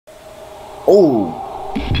Oh,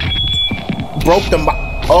 broke the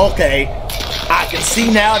okay. I can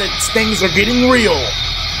see now that things are getting real.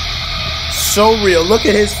 So real. Look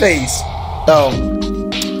at his face. Oh,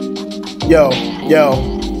 yo,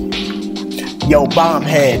 bomb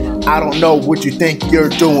head. I don't know what you think you're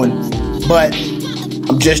doing, but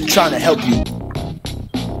I'm just trying to help you.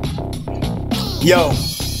 Yo.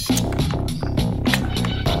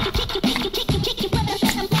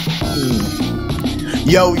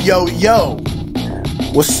 Yo.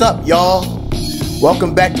 What's up, y'all?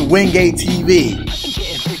 Welcome back to Wingate TV.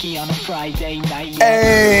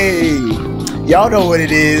 Hey, y'all know what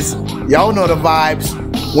it is. Y'all know the vibes.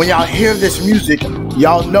 When y'all hear this music,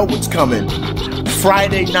 y'all know what's coming.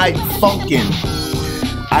 Friday Night Funkin'.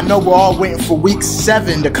 I know we're all waiting for week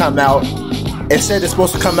 7 to come out. It said it's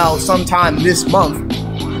supposed to come out sometime this month.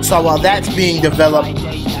 So while that's being developed,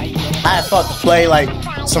 I thought to play like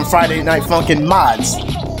some Friday Night Funkin' mods.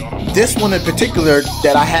 This one in particular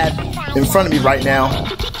that I have in front of me right now,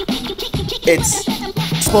 it's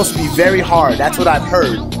supposed to be very hard. That's what I've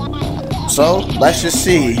heard. So let's just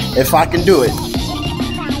see if I can do it.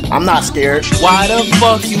 I'm not scared. Why the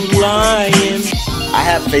fuck you lying? I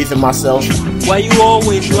have faith in myself. Why you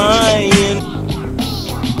always lying?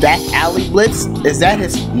 Back Alley Blitz? Is that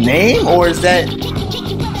his name or is that...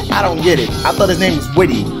 I don't get it. I thought his name was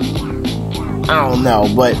Whitty. I don't know,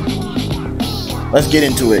 but let's get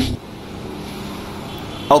into it.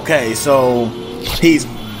 Okay, so he's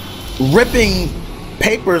ripping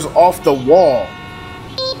papers off the wall.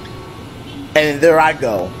 And there I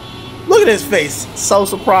go. Look at his face. So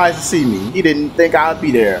surprised to see me. He didn't think I'd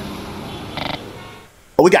be there.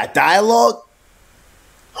 Oh, we got dialogue?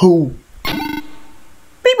 Who?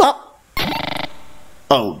 Beep up.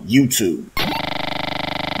 Oh, you two.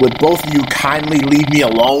 Would both of you kindly leave me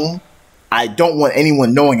alone? I don't want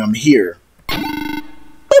anyone knowing I'm here.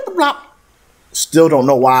 Beep up. Still don't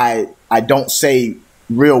know why I don't say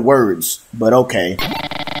real words, but okay.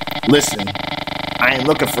 Listen, I ain't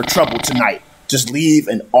looking for trouble tonight. Just leave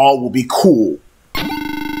and all will be cool.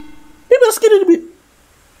 Let's get it a bit.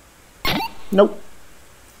 Nope.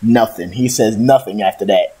 Nothing. He says nothing after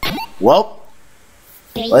that. Well,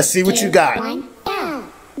 let's see what you got.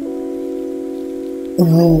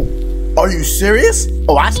 Ooh, are you serious?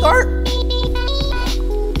 Oh, I start?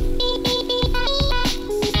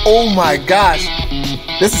 Oh my gosh.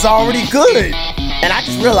 This is already good. And I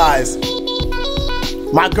just realized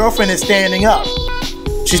my girlfriend is standing up.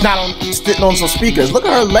 She's not sitting on some speakers. Look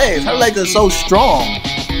at her legs. Her legs are so strong.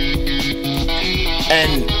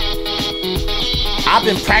 And I've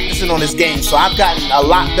been practicing on this game, so I've gotten a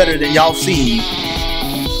lot better than y'all seen.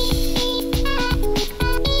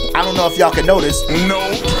 I don't know if y'all can notice. No.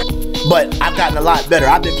 But I've gotten a lot better.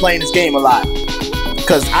 I've been playing this game a lot.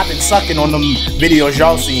 Because I've been sucking on them videos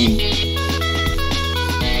y'all seen.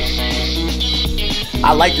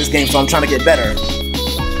 I like this game, so I'm trying to get better.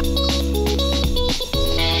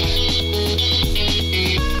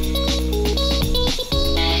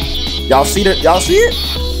 Y'all see it?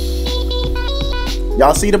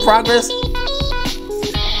 Y'all see the progress?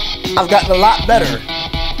 I've gotten a lot better.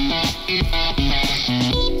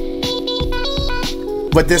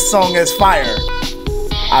 But this song is fire.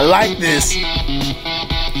 I like this.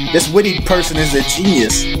 This Whitty person is a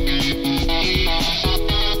genius.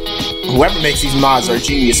 Whoever makes these mods are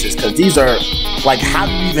geniuses, because these are, like, how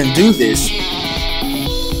do you even do this?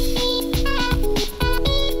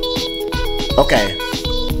 Okay.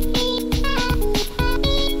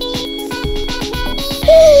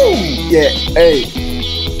 Woo! Yeah, hey.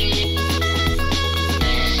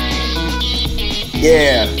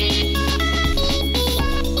 Yeah.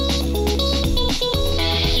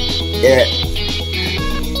 Yeah.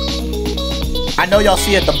 I know y'all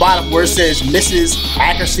see at the bottom where it says misses,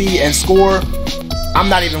 accuracy, and score. I'm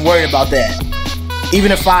not even worried about that.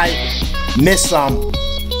 Even if I miss some,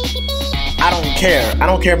 I don't care. I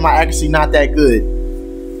don't care if my accuracy not that good.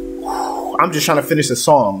 I'm just trying to finish the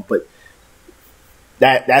song, but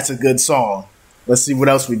that's a good song. Let's see what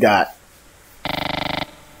else we got.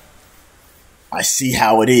 I see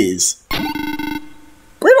how it is.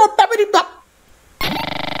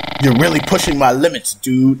 You're really pushing my limits,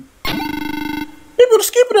 dude.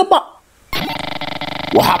 Skip it up.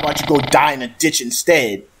 Well, how about you go die in a ditch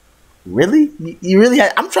instead? Really? You really?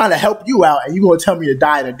 I'm trying to help you out, and you gonna tell me to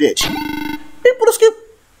die in a ditch? People to skip.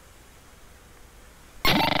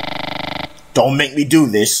 Don't make me do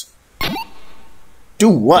this. Do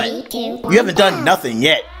what? You haven't done nothing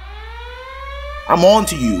yet. I'm on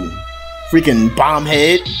to you, freaking bomb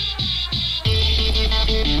head.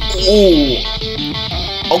 Ooh.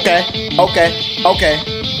 Okay.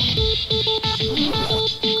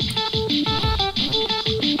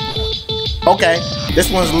 Okay,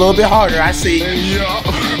 this one's a little bit harder, I see.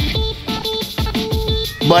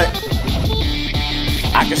 But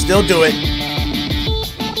I can still do it.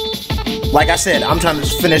 Like I said, I'm trying to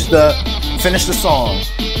just finish the song.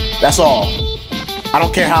 That's all. I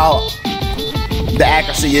don't care how the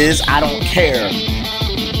accuracy is. I don't care.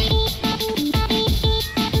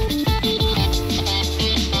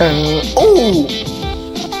 Ooh.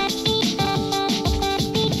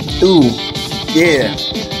 Ooh. Yeah.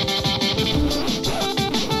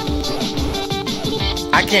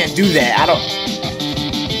 I can't do that. I don't.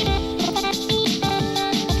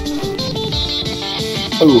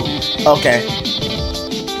 Ooh. Okay.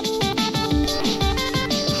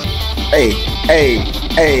 Hey, hey,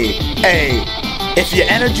 hey, hey. If your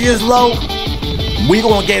energy is low, we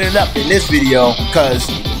gonna get it up in this video, cause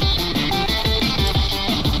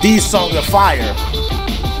these songs are fire.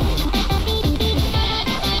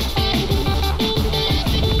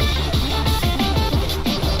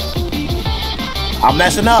 I'm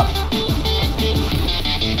messing up.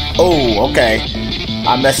 Oh, okay.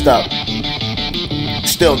 I messed up.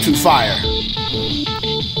 Still too fire.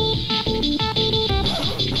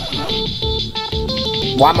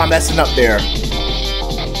 Why am I messing up there?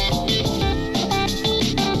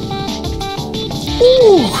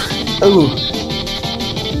 Ooh. Ooh.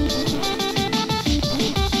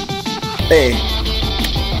 Hey.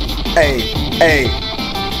 Hey. Hey.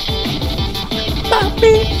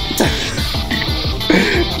 Papi.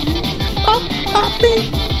 Papi.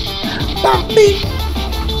 Papi.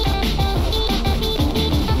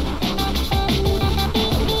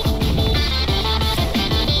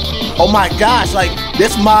 Oh my gosh, like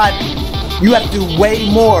this mod, you have to do way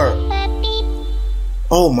more.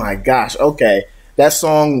 Oh my gosh, okay. That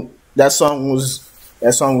song was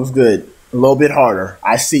good. A little bit harder.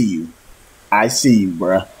 I see you. I see you,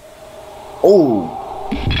 bruh. Oh.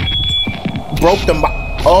 Broke the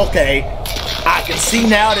okay. I can see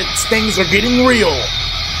now that things are getting real.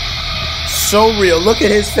 So real. Look at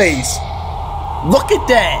his face. Look at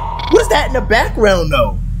that. What's that in the background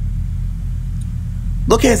though?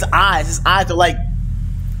 Look at his eyes. His eyes are like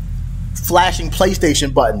flashing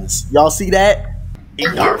PlayStation buttons. Y'all see that?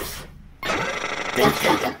 Enough. They've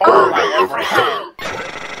taken all I ever had.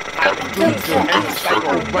 I begin to end the cycle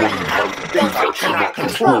of running out of things I cannot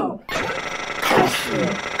control.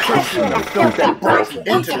 Cursing the filth that brought me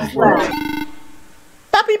into this world.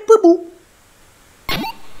 Papi boo boo.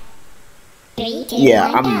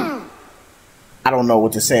 Yeah, I don't know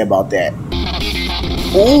what to say about that.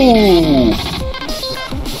 Ooh.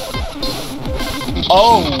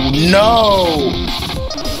 Oh no!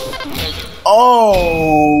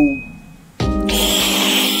 Oh!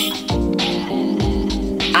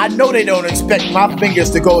 I know they don't expect my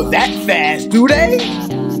fingers to go that fast, do they?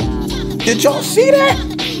 Did y'all see that?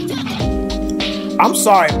 I'm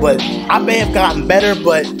sorry, but I may have gotten better,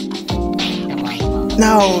 but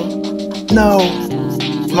no,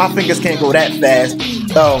 my fingers can't go that fast.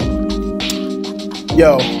 Oh,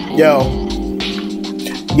 yo,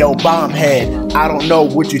 bombhead, I don't know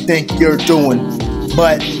what you think you're doing,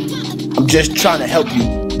 but I'm just trying to help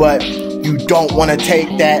you. But you don't want to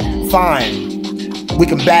take that? Fine. We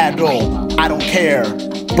can battle. I don't care.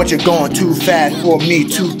 But you're going too fast for me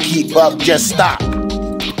to keep up. Just stop.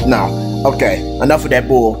 No. Okay. Enough of that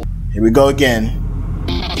bull. Here we go again.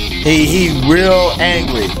 He real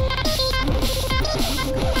angry.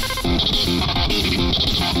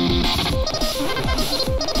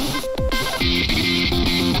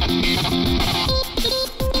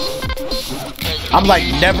 I'm like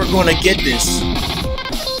never gonna get this.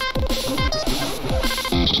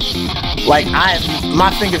 Like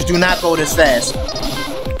my fingers do not go this fast.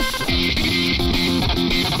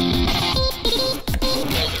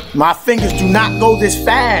 My fingers do not go this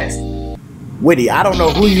fast. Whitty, I don't know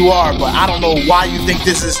who you are, but I don't know why you think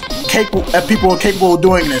this is capable. People are capable of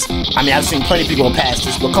doing this. I mean, I've seen plenty of people pass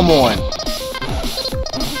this, but come on.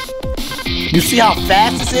 You see how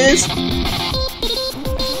fast this is?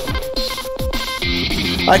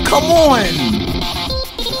 Like, come on!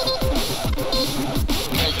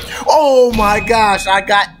 Oh my gosh, I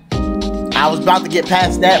was about to get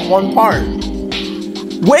past that one part.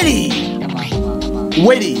 Whitty!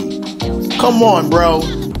 Whitty! Come on, bro.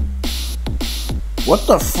 What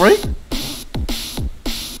the freak?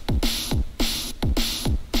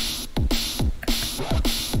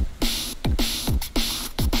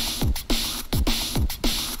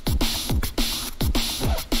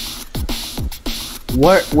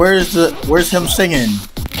 Where's him singing?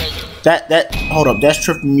 Hold up, that's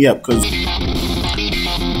tripping me up, cause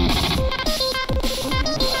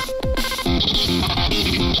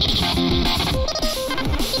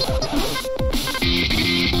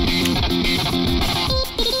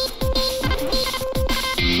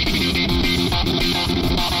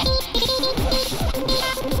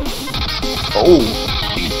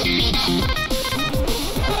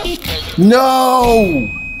No!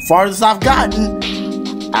 Farthest I've gotten,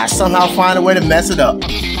 I somehow find a way to mess it up.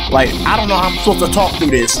 Like, I don't know how I'm supposed to talk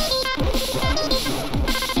through this.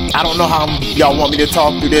 I don't know how y'all want me to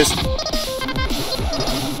talk through this.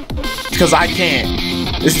 Because I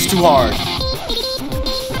can't. This is too hard.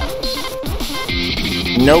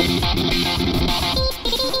 Nope.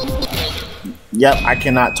 Yep, I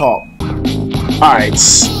cannot talk. Alright,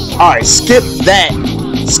 skip that.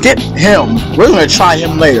 Skip him. We're gonna try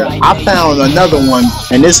him later. I found another one,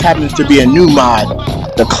 and this happens to be a new mod.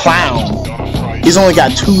 The Clown. He's only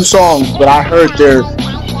got 2 songs, but I heard they're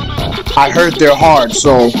hard,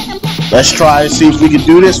 so let's try to see if we can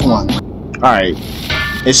do this one. Alright.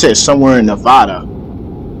 It says somewhere in Nevada.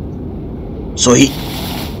 So he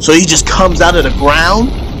just comes out of the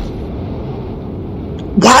ground?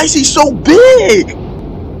 Why is he so big?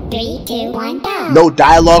 3, 2, 1, go. No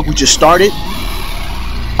dialogue, we just started.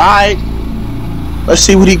 Alright. Let's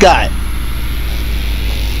see what he got.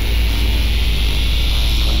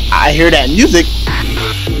 I hear that music.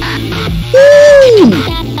 Woo!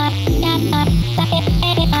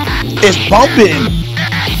 It's bumping.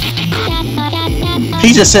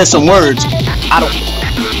 He just said some words. I don't.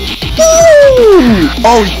 Woo!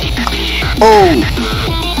 Oh.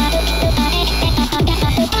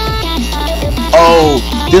 Oh,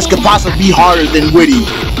 this could possibly be harder than Whitty.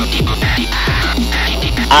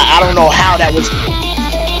 I don't know how that was.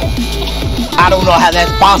 I don't know how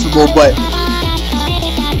that's possible, but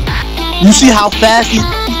you see how fast he.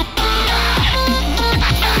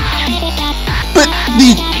 But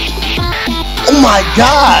the. Oh my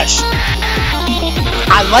gosh!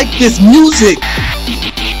 I like this music.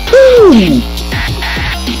 Woo!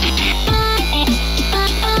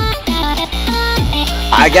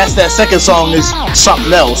 I guess that second song is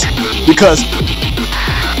something else, because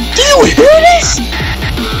do you hear this?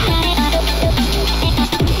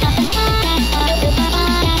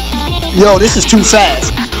 Yo, this is too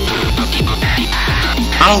fast.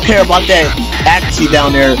 I don't care about that accuracy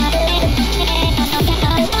down there.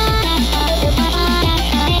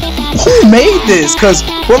 Who made this? Because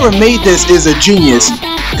whoever made this is a genius.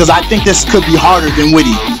 Because I think this could be harder than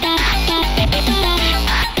Whitty.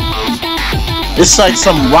 It's like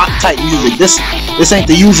some rock type music. This ain't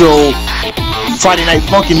the usual Friday Night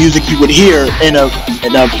Funkin' music you would hear in a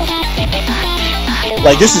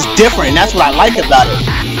like, this is different. That's what I like about it.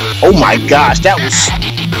 Oh my gosh, that was.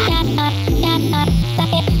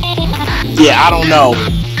 Yeah, I don't know.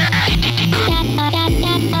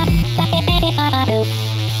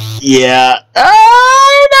 Yeah.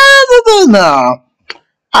 No.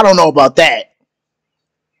 I don't know about that.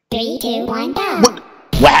 3, 2, 1, go.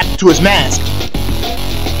 What happened to his mask?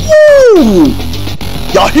 Woo!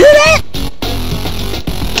 Y'all hear that?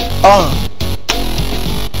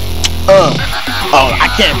 Oh, I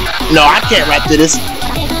can't. No, I can't rap to this.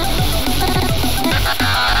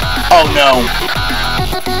 Oh no.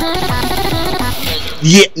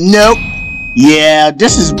 Yeah, nope. Yeah,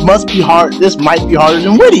 must be hard. This might be harder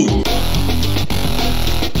than Whitty.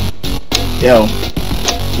 Yo.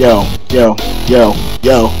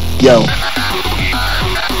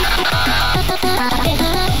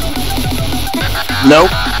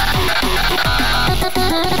 Nope.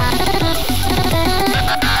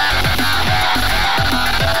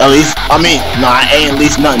 At least, I ain't at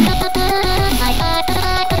least nothing.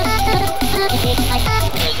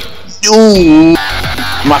 Ooh,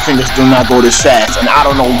 my fingers do not go this fast, and I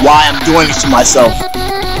don't know why I'm doing this to myself.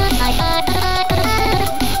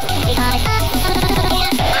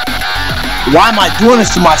 Why am I doing this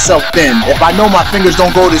to myself then, if I know my fingers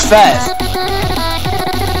don't go this fast?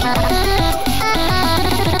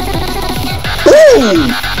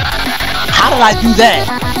 Ooh! How did I do that?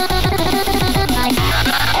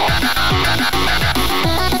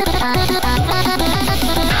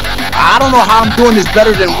 I don't know how I'm doing this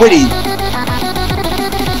better than Whitty.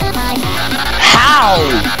 How?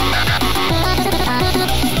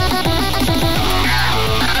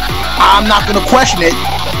 I'm not gonna question it.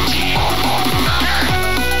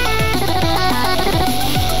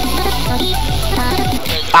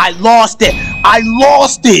 I lost it.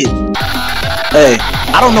 Hey,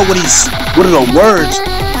 I don't know what are the words?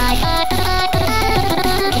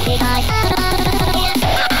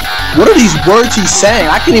 What are these words he's saying?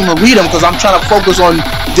 I can't even read them because I'm trying to focus on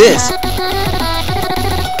this.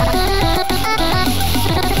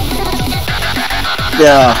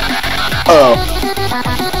 Yeah. Oh.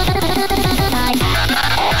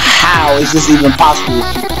 How is this even possible?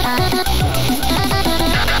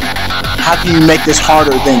 How can you make this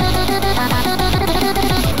harder than...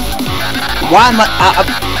 Why am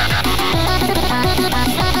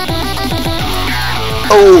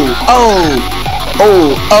Oh, oh,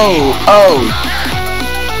 oh, oh, oh.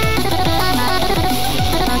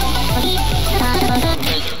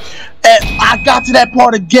 And I got to that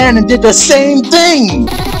part again and did the same thing.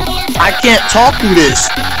 I can't talk through this.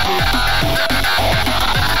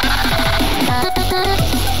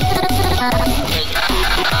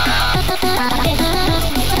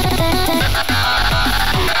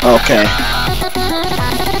 Okay.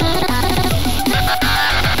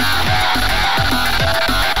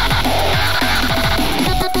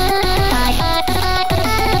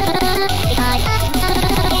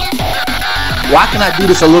 Why can I do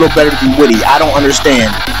this a little better than Whitty? I don't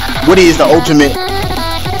understand. Whitty is the ultimate.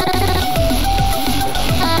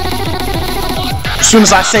 As soon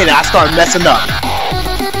as I say that, I start messing up.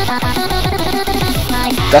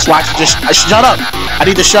 That's why I should just shut up. I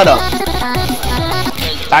need to shut up.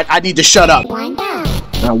 I need to shut up.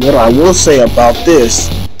 Now, what I will say about this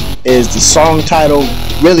is the song title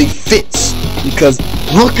really fits, because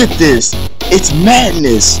look at this. It's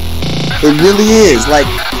madness. It really is. Like,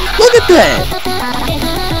 look at that.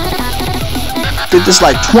 Did this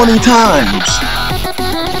like 20 times.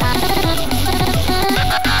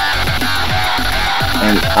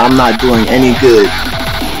 And I'm not doing any good.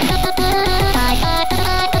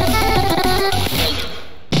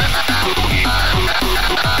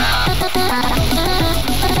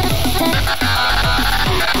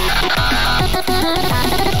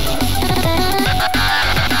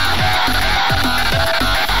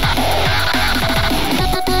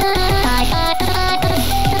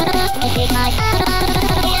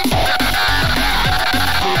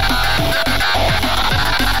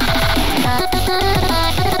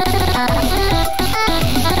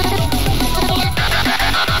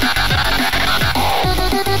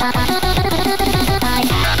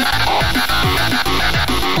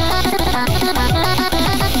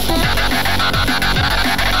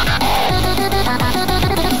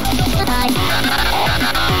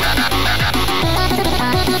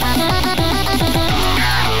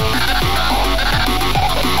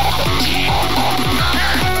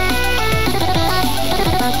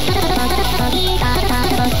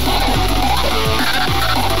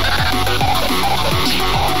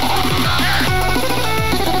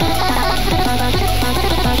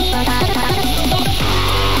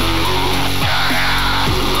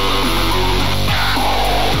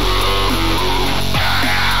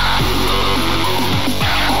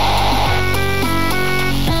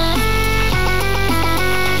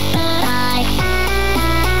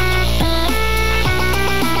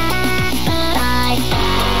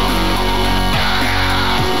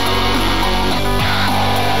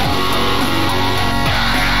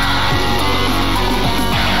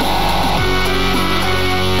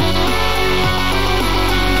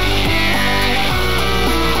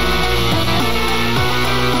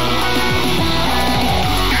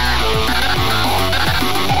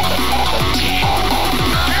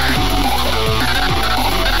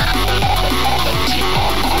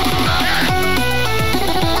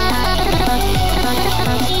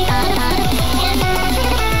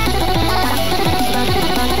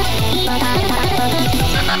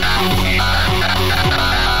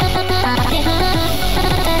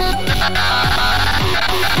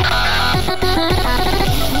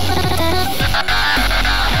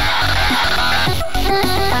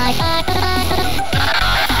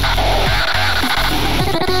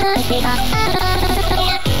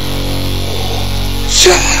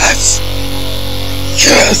 Yes!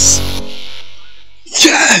 Yes!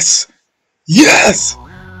 Yes! Yes!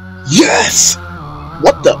 Yes!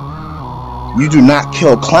 What the? You do not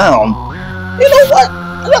kill Clown. You know what?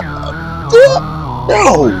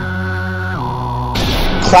 No!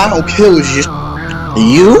 Clown kills you.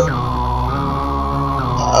 You?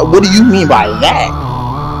 What do you mean by that?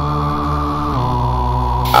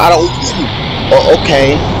 I don't... Oh,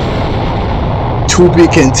 okay. To be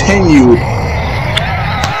continued.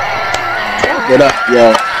 Clap it up,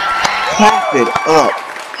 yo. Clap it up.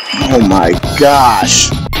 Oh my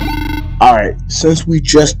gosh. Alright, since we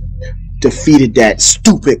just defeated that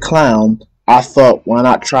stupid clown, I thought, why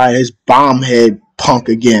not try his bomb head punk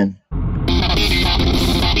again?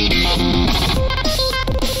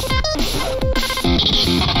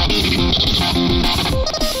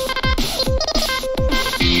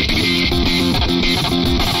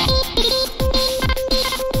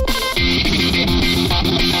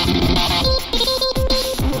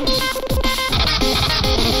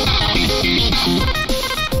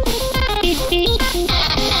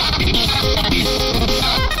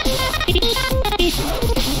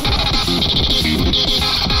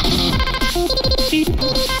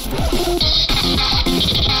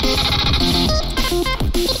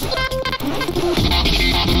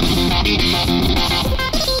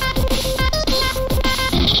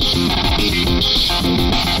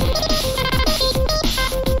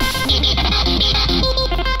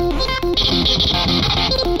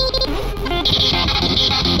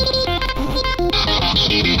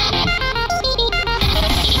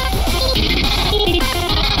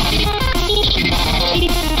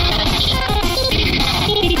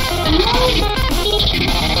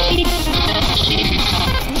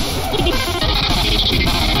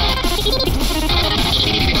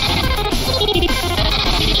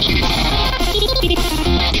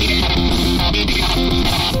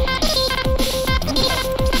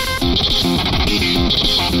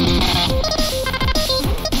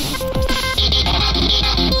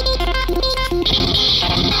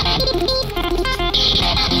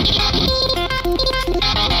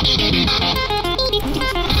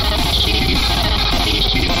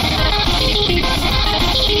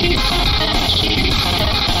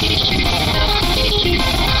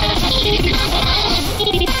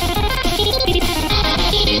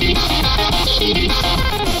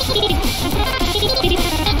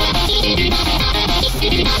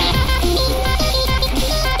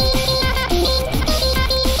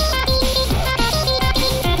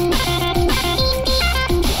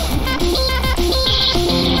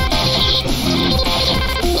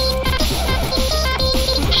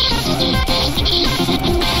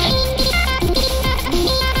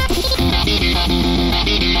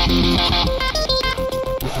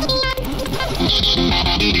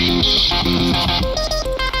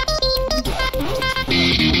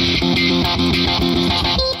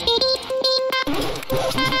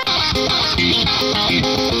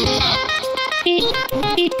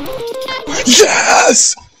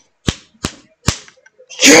 Yes!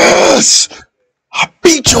 Yes! I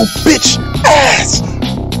beat your bitch ass!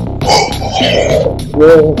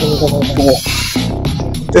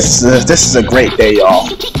 This is a great day, y'all.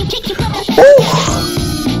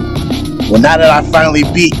 Well, now that I finally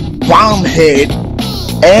beat Bombhead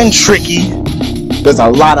and Tricky, there's a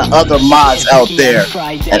lot of other mods out there,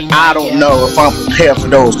 and I don't know if I'm prepared for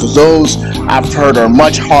those, because those I've heard are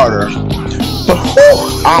much harder. But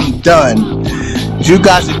I'm done. If you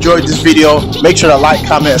guys enjoyed this video, make sure to like,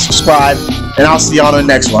 comment, and subscribe, and I'll see you on the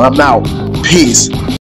next one. I'm out. Peace.